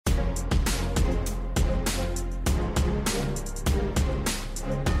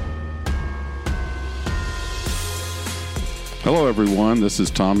Hello, everyone. This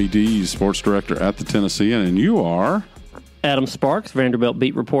is Tommy D, sports director at the Tennessean, and you are... Adam Sparks, Vanderbilt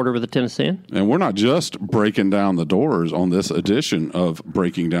beat reporter with the Tennessean. And we're not just breaking down the doors on this edition of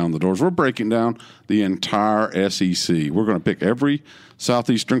Breaking Down the Doors. We're breaking down the entire SEC. We're going to pick every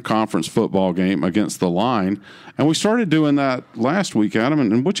Southeastern Conference football game against the line. And we started doing that last week, Adam.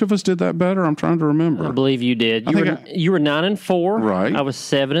 And which of us did that better? I'm trying to remember. I believe you did. You were 9-4. Right. I was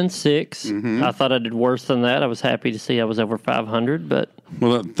 7-6. Mm-hmm. I thought I did worse than that. I was happy to see I was over 500, but...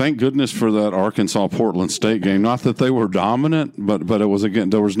 Well, thank goodness for that Arkansas-Portland State game. Not that they were dominant, but it was, again,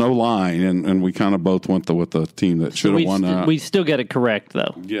 there was no line, and we kind of both went with the team that should have won that. We still got it correct,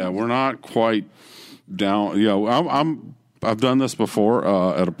 though. Yeah, we're not quite down. You know, I've done this before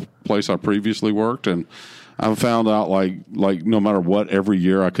at a place I previously worked, and I've found out like no matter what, every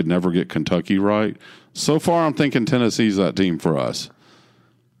year I could never get Kentucky right. So far, I'm thinking Tennessee's that team for us,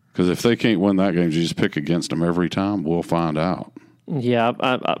 because if they can't win that game, you just pick against them every time. We'll find out. Yeah,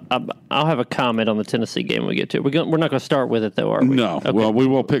 I'll have a comment on the Tennessee game when we get to it. We're not going to start with it, though, are we? No. Okay. Well, we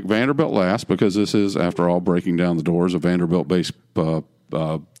will pick Vanderbilt last because this is, after all, breaking down the doors of Vanderbilt-based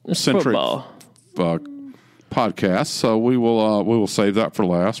centric podcast. So we will save that for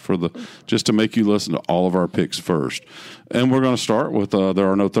last just to make you listen to all of our picks first. And we're going to start with there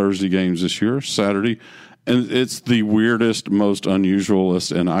are no Thursday games this year, Saturday. And it's the weirdest, most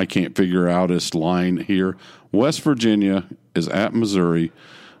unusualist, and I can't figure outest line here. West Virginia is at Missouri.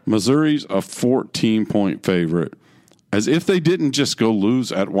 Missouri's a 14-point favorite, as if they didn't just go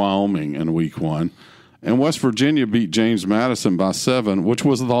lose at Wyoming in week one. And West Virginia beat James Madison by 7, which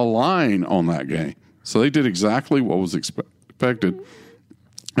was the line on that game. So they did exactly what was expected.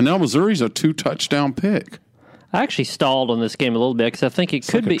 And now Missouri's a 2-touchdown pick. I actually stalled on this game a little bit because I think it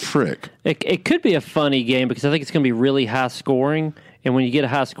could be a trick. It could be a funny game because I think it's going to be really high scoring, and when you get a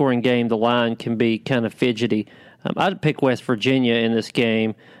high scoring game, the line can be kind of fidgety. I'd pick West Virginia in this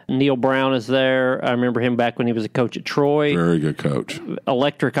game. Neil Brown is there. I remember him back when he was a coach at Troy. Very good coach.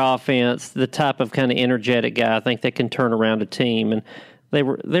 Electric offense, the type of kind of energetic guy I think that can turn around a team. And they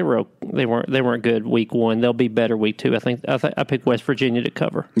weren't good week one. They'll be better week two. I picked West Virginia to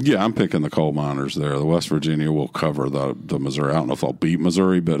cover. Yeah, I'm picking the coal miners there. The West Virginia will cover the Missouri. I don't know if they'll beat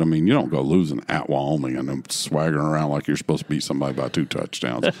Missouri, but I mean, you don't go losing at Wyoming and then swaggering around like you're supposed to beat somebody by 2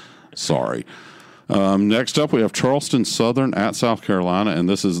 touchdowns. Sorry. Next up, we have Charleston Southern at South Carolina, and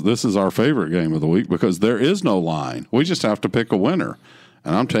this is our favorite game of the week because there is no line. We just have to pick a winner.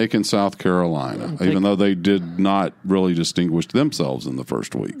 And I'm taking South Carolina, even though they did not really distinguish themselves in the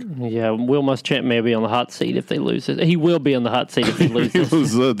first week. Yeah, Will Muschamp may be on the hot seat if they lose it. He will be on the hot seat if he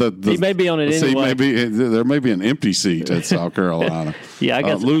loses. He may be on it anyway. There may be an empty seat at South Carolina. Yeah, I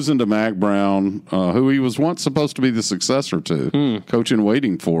guess losing to Mack Brown, who he was once supposed to be the successor to, coaching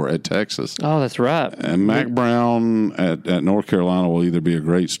waiting for at Texas. Oh, that's right. And Mack Brown at North Carolina will either be a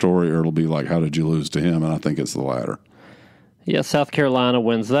great story or it'll be like, how did you lose to him? And I think it's the latter. Yeah, South Carolina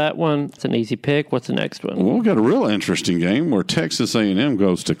wins that one. It's an easy pick. What's the next one? Well, we've got a real interesting game where Texas A&M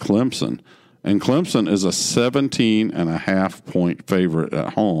goes to Clemson. And Clemson is a 17.5-point favorite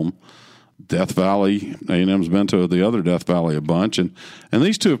at home. Death Valley, A&M's been to the other Death Valley a bunch. And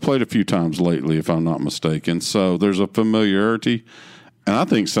these two have played a few times lately, if I'm not mistaken. So there's a familiarity. And I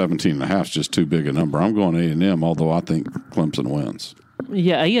think 17.5 is just too big a number. I'm going A&M, although I think Clemson wins.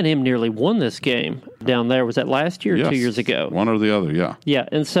 Yeah, A&M nearly won this game down there. Was that last year or 2 years ago? One or the other, yeah. Yeah,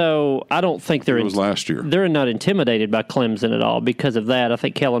 and so I don't think it was last year. They're not intimidated by Clemson at all because of that. I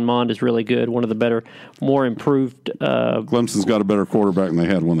think Kellen Mond is really good, one of the better, more improved. Clemson's got a better quarterback than they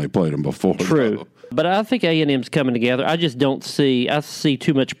had when they played him before. True. Though. But I think A&M's coming together. I just don't see – I see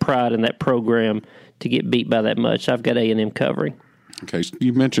too much pride in that program to get beat by that much. I've got A&M covering. Okay, so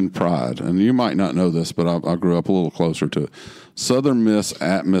you mentioned pride, and you might not know this, but I grew up a little closer to it. Southern Miss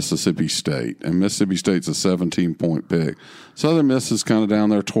at Mississippi State, and Mississippi State's a 17-point pick. Southern Miss is kind of down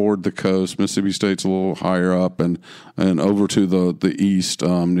there toward the coast. Mississippi State's a little higher up and over to the east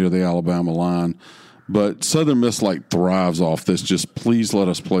near the Alabama line. But Southern Miss thrives off this. Just please let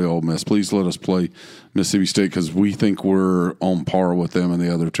us play Ole Miss. Please let us play Mississippi State because we think we're on par with them, and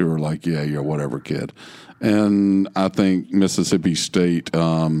the other two are like, yeah, you're whatever, kid. And I think Mississippi State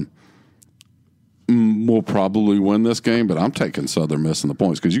will probably win this game, but I'm taking Southern Miss in the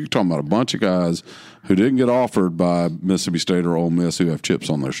points because you're talking about a bunch of guys who didn't get offered by Mississippi State or Ole Miss who have chips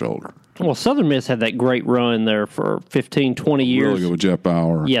on their shoulder. Well, Southern Miss had that great run there for 15, 20 years. Really good with Jeff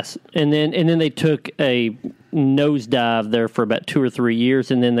Bauer. Yes, and then they took a nosedive there for about 2 or 3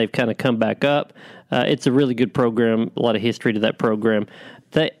 years, and then they've kind of come back up. It's a really good program, a lot of history to that program.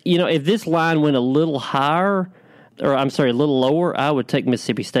 If this line went a little higher, a little lower, I would take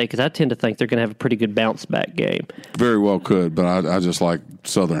Mississippi State because I tend to think they're going to have a pretty good bounce back game. Very well could, but I just like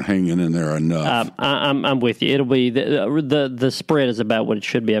Southern hanging in there enough. I'm with you. It'll be the spread is about what it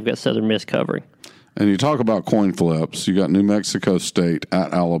should be. I've got Southern Miss covering. And you talk about coin flips. You got New Mexico State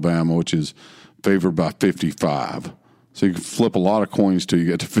at Alabama, which is favored by 55. So you can flip a lot of coins till you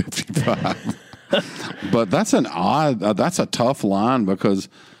get to 55. But that's a tough line because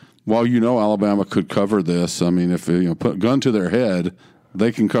while Alabama could cover this, I mean, if put gun to their head,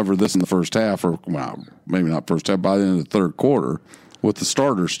 they can cover this in the first half, or maybe not first half, by the end of the third quarter with the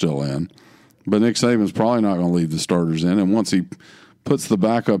starters still in. But Nick Saban's probably not going to leave the starters in, and once he puts the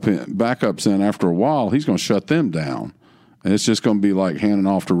backups in after a while, he's going to shut them down. And it's just going to be like handing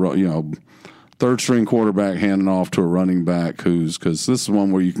off to, third string quarterback handing off to a running back because this is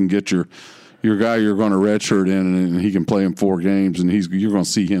one where you can get your guy you're going to redshirt in and he can play in 4 games and you're going to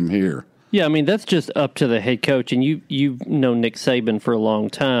see him here. Yeah, I mean, that's just up to the head coach. And you've known Nick Saban for a long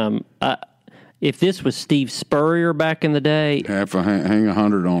time. If this was Steve Spurrier back in the day, hang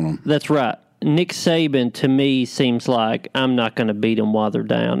 100 on him. That's right. Nick Saban, to me, seems like I'm not going to beat them while they're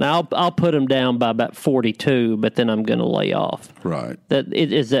down. Now, I'll put them down by about 42, but then I'm going to lay off. Right.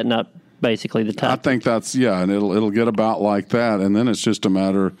 Is that not basically the type? I think that's, and it'll get about like that, and then it's just a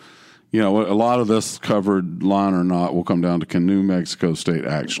matter, a lot of this covered line or not will come down to can New Mexico State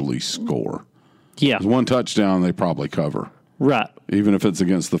actually score? Yeah. 'Cause one touchdown they probably cover. Right. Even if it's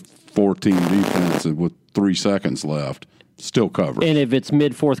against the 14 defense with 3 seconds left. Still covered. And if it's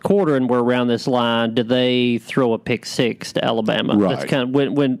mid-fourth quarter and we're around this line, do they throw a pick six to Alabama? Right. That's kind of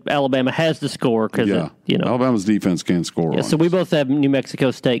when Alabama has to score because Alabama's defense can score. Yeah, so we both have New Mexico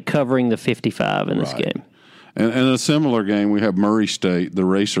State covering the 55 in this game. And in a similar game, we have Murray State, the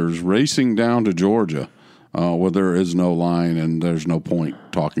Racers, racing down to Georgia, where there is no line and there's no point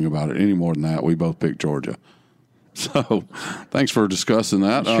talking about it any more than that. We both picked Georgia. So thanks for discussing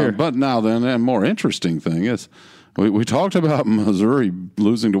that. Sure. But now then, a more interesting thing is, we talked about Missouri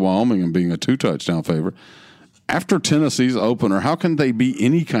losing to Wyoming and being a 2-touchdown favorite. After Tennessee's opener, how can they be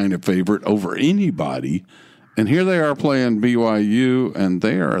any kind of favorite over anybody? And here they are playing BYU, and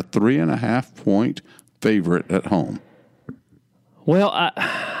they are a 3.5-point favorite at home. Well,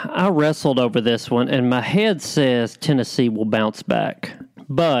 I wrestled over this one, and my head says Tennessee will bounce back.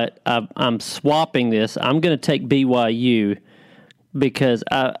 But I'm swapping this. I'm going to take BYU because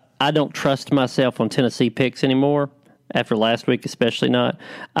I don't trust myself on Tennessee picks anymore after last week, especially not.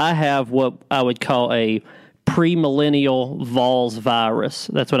 I have what I would call a premillennial Vols virus.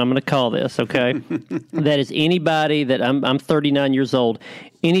 That's what I'm going to call this, okay? That is anybody that I'm 39 years old.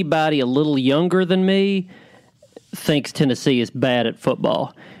 Anybody a little younger than me thinks Tennessee is bad at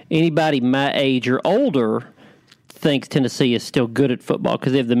football. Anybody my age or older thinks Tennessee is still good at football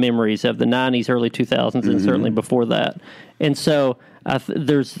because they have the memories of the 90s, early 2000s, and certainly before that. And so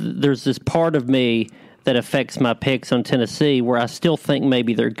there's this part of me that affects my picks on Tennessee where I still think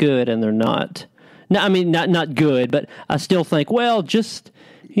maybe they're good and they're not. No, I mean, not good, but I still think, well, just,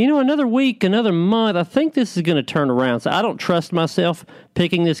 another week, another month, I think this is going to turn around. So I don't trust myself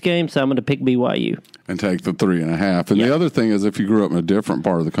picking this game, so I'm going to pick BYU. And take the 3.5. And the other thing is if you grew up in a different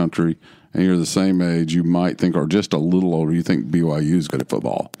part of the country and you're the same age, you might think, or just a little older, you think BYU is good at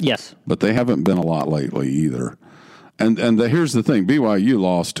football. Yes. But they haven't been a lot lately either. And here's the thing. BYU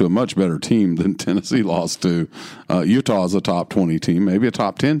lost to a much better team than Tennessee lost to. Utah's a top 20 team, maybe a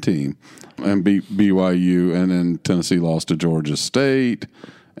top 10 team, and beat BYU. And then Tennessee lost to Georgia State.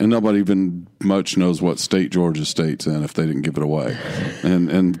 And nobody even much knows what state Georgia State's in if they didn't give it away.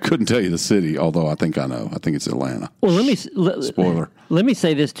 And couldn't tell you the city, although I think I know. I think it's Atlanta. Well, Spoiler. Let me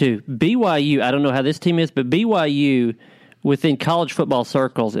say this, too. BYU, I don't know how this team is, but BYU within college football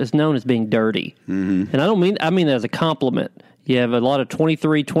circles is known as being dirty. Mm-hmm. And I mean that as a compliment. You have a lot of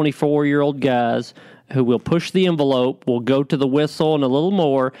 23, 24-year-old guys who will push the envelope, will go to the whistle and a little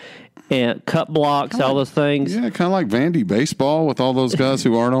more, and cut blocks, all those things. Yeah, kind of like Vandy baseball with all those guys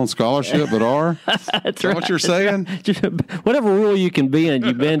who aren't on scholarship but are. That's right. What you're saying? Right. Just whatever rule you can bend,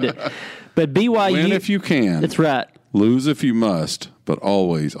 you bend it. But BYU... Win if you can. That's right. Lose if you must, but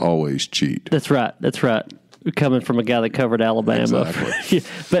always, always cheat. That's right. That's right. Coming from a guy that covered Alabama. Exactly.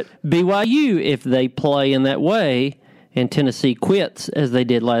 But BYU, if they play in that way and Tennessee quits as they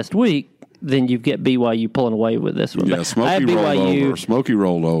did last week, then you get BYU pulling away with this one. Yeah, Smokey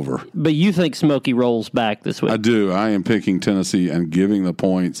rolled over. But you think Smokey rolls back this week? I do. I am picking Tennessee and giving the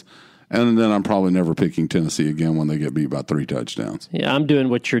points. And then I'm probably never picking Tennessee again when they get beat by 3 touchdowns. Yeah, I'm doing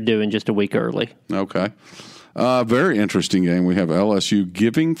what you're doing just a week early. Okay. Very interesting game. We have LSU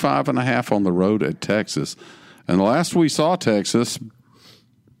giving 5.5 on the road at Texas. And last we saw Texas,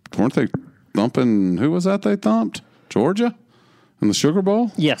 weren't they thumping? Who was that they thumped? Georgia? In the Sugar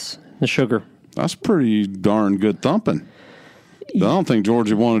Bowl? Yes, the Sugar. That's pretty darn good thumping. I don't think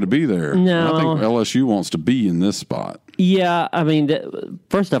Georgia wanted to be there. No. I think LSU wants to be in this spot. Yeah, I mean,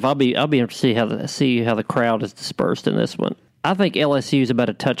 first off, I'll be interested to see how the crowd is dispersed in this one. I think LSU is about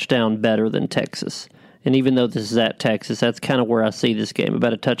a touchdown better than Texas. And even though this is at Texas, that's kind of where I see this game,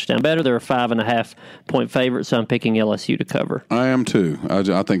 about a touchdown better. They're a 5.5-point favorite, so I'm picking LSU to cover. I am too. I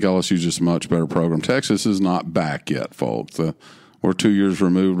think LSU is just a much better program. Texas is not back yet, folks. We're 2 years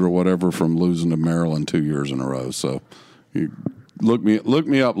removed or whatever from losing to Maryland 2 years in a row. So you look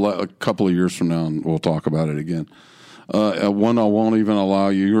me up a couple of years from now, and we'll talk about it again. One, I won't even allow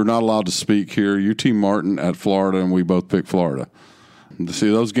you. You're not allowed to speak here. UT Martin at Florida, and we both pick Florida. See,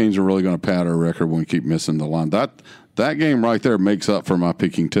 those games are really going to pad our record when we keep missing the line. That game right there makes up for my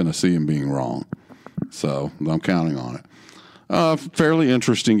picking Tennessee and being wrong. So I'm counting on it. Fairly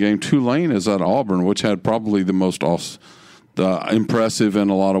interesting game. Tulane is at Auburn, which had probably the most impressive in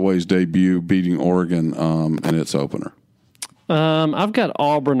a lot of ways debut, beating Oregon in its opener. I've got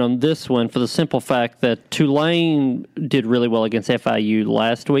Auburn on this one for the simple fact that Tulane did really well against FIU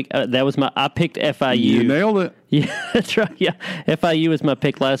last week. I picked FIU. You nailed it. Yeah, that's right. Yeah, FIU was my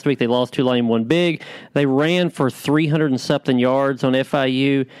pick last week. They lost. Tulane won big. They ran for 300 and something yards on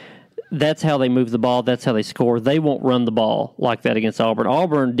FIU. That's how they move the ball. That's how they score. They won't run the ball like that against Auburn.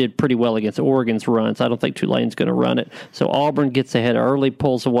 Auburn did pretty well against Oregon's runs. I don't think Tulane's going to run it. So Auburn gets ahead early,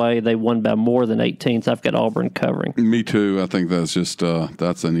 pulls away. They won by more than 18, so I've got Auburn covering. Me too. I think that's just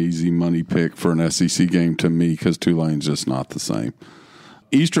that's an easy money pick for an SEC game to me because Tulane's just not the same.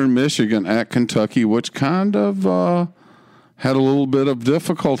 Eastern Michigan at Kentucky, which kind of had a little bit of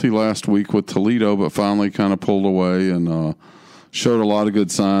difficulty last week with Toledo, but finally kind of pulled away and showed a lot of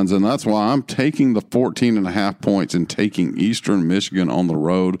good signs, and that's why I'm taking the 14.5 points and taking Eastern Michigan on the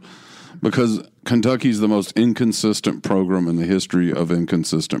road because Kentucky's the most inconsistent program in the history of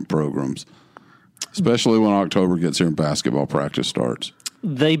inconsistent programs, especially when October gets here and basketball practice starts.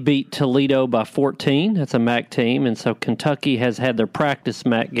 They beat Toledo by 14. That's a MAC team, and so Kentucky has had their practice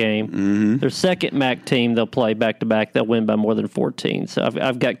MAC game. Mm-hmm. Their second MAC team they'll play back-to-back. They'll win by more than 14, so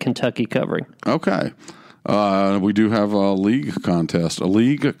I've got Kentucky covering. Okay. We do have a league contest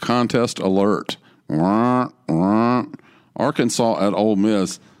alert. Arkansas at Ole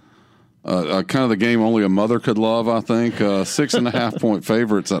Miss. Kind of the game only a mother could love, I think. 6.5 point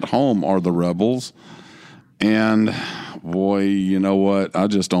favorites at home are the Rebels. And, boy, you know what? I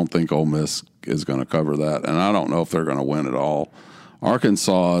just don't think Ole Miss is going to cover that. And I don't know if they're going to win at all.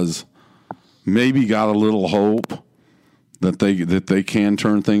 Arkansas has maybe got a little hope that they can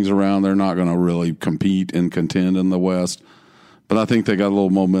turn things around. They're not going to really compete and contend in the West, but I think they got a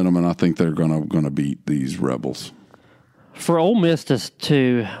little momentum, and I think they're going to beat these Rebels. For Ole Miss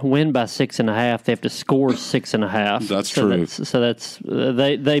to win by 6.5, they have to score 6.5. That's true.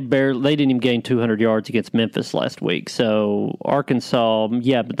 They didn't even gain 200 yards against Memphis last week. So Arkansas,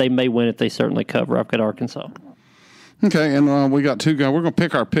 yeah, but they may win if they certainly cover. I've got Arkansas. Okay, and we got two guys. We're going to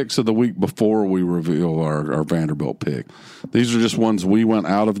pick our picks of the week before we reveal our Vanderbilt pick. These are just ones we went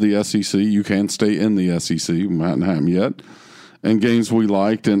out of the SEC. You can stay in the SEC. We haven't had them yet. And games we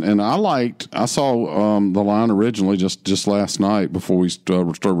liked. And I saw the line originally just last night before we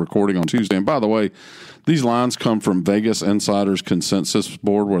started recording on Tuesday. And by the way, these lines come from Vegas Insider's consensus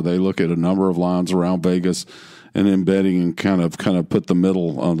board where they look at a number of lines around Vegas and embedding and kind of put the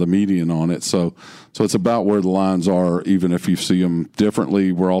middle, the median on it. So it's about where the lines are, even if you see them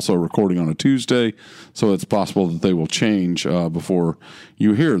differently. We're also recording on a Tuesday, so it's possible that they will change before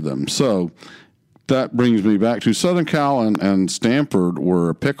you hear them. So that brings me back to Southern Cal and Stanford were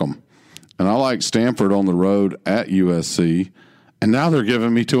a pick 'em. And I like Stanford on the road at USC, and now they're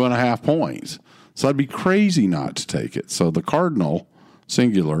giving me 2.5 points. So I'd be crazy not to take it. So the Cardinal,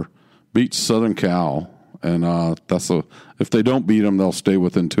 singular, beats Southern Cal. And if they don't beat them, they'll stay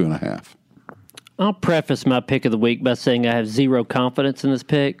within 2.5. I'll preface my pick of the week by saying I have zero confidence in this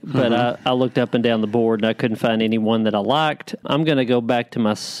pick, but I looked up and down the board and I couldn't find anyone that I liked. I'm going to go back to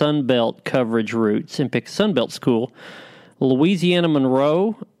my Sunbelt coverage roots and pick Sunbelt school. Louisiana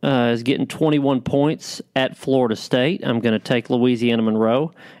Monroe is getting 21 points at Florida State. I'm going to take Louisiana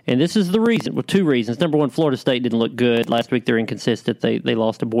Monroe. And this is the reason, well, two reasons. Number one, Florida State didn't look good. Last week they're inconsistent. They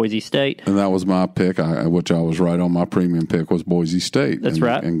lost to Boise State. And that was my pick, which I was right on. My premium pick was Boise State. That's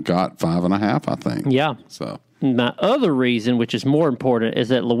right. And got 5.5, I think. Yeah. So my other reason, which is more important, is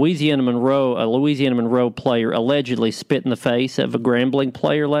that a Louisiana Monroe player allegedly spit in the face of a Grambling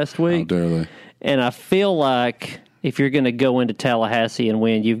player last week. How dare they? And I feel like if you're going to go into Tallahassee and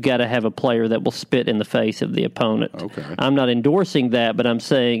win, you've got to have a player that will spit in the face of the opponent. Okay. I'm not endorsing that, but I'm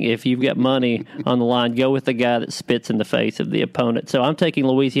saying if you've got money on the line, go with the guy that spits in the face of the opponent. So I'm taking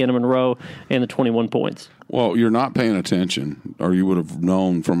Louisiana Monroe and the 21 points. Well, you're not paying attention, or you would have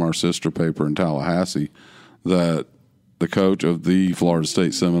known from our sister paper in Tallahassee that the coach of the Florida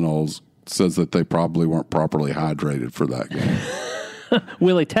State Seminoles says that they probably weren't properly hydrated for that game.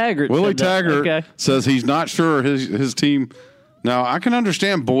 Willie Taggart. Says he's not sure his team. Now, I can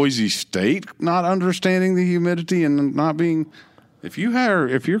understand Boise State not understanding the humidity and not being. If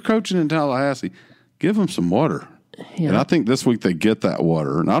you're coaching in Tallahassee, give them some water. Yeah. And I think this week they get that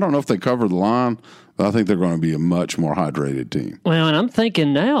water. And I don't know if they cover the line, but I think they're going to be a much more hydrated team. Well, and I'm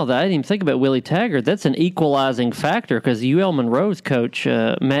thinking now that I didn't even think about Willie Taggart. That's an equalizing factor because UL Monroe's coach,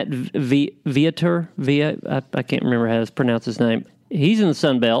 Matt Viator, I can't remember how to pronounce his name. He's in the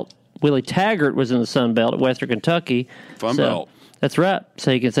Sun Belt. Willie Taggart was in the Sun Belt at Western Kentucky. Fun Belt. That's right.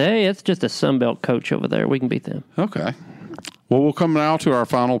 So you can say, hey, it's just a Sun Belt coach over there. We can beat them. Okay. Well, we'll come now to our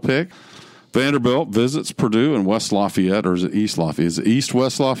final pick. Vanderbilt visits Purdue in West Lafayette, or is it East Lafayette? Is it East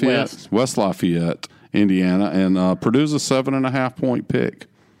West Lafayette? West Lafayette, Indiana. And Purdue's a 7.5-point pick.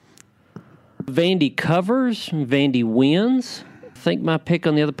 Vandy covers. Vandy wins. I think my pick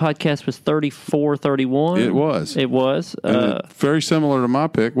on the other podcast was 34-31. It was. Very similar to my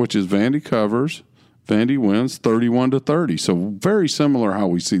pick, which is Vandy covers. Vandy wins 31-30. So very similar how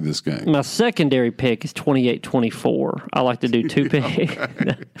we see this game. My secondary pick is 28-24. I like to do two picks.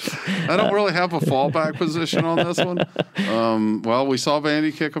 I don't really have a fallback position on this one. Well, we saw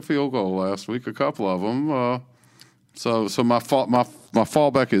Vandy kick a field goal last week, a couple of them. So my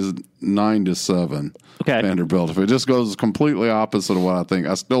fallback is 9-7. Okay. Vanderbilt. If it just goes completely opposite of what I think,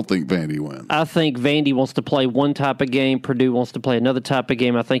 I still think Vandy wins. I think Vandy wants to play one type of game. Purdue wants to play another type of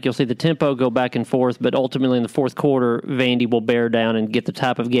game. I think you'll see the tempo go back and forth, but ultimately in the fourth quarter, Vandy will bear down and get the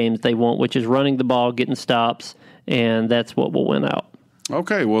type of games they want, which is running the ball, getting stops, and that's what will win out.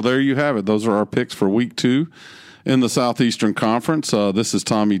 Okay, well, there you have it. Those are our picks for Week 2 in the Southeastern Conference. This is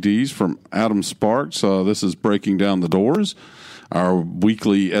Tommy Dees from Adam Sparks. This is Breaking Down the Doors, our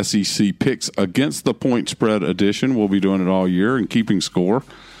weekly SEC picks against the point spread edition. We'll be doing it all year and keeping score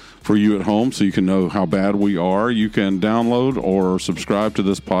for you at home so you can know how bad we are. You can download or subscribe to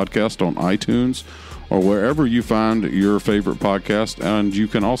this podcast on iTunes or wherever you find your favorite podcast. And you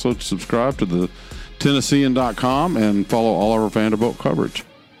can also subscribe to the Tennessean.com and follow all our Vanderbilt coverage.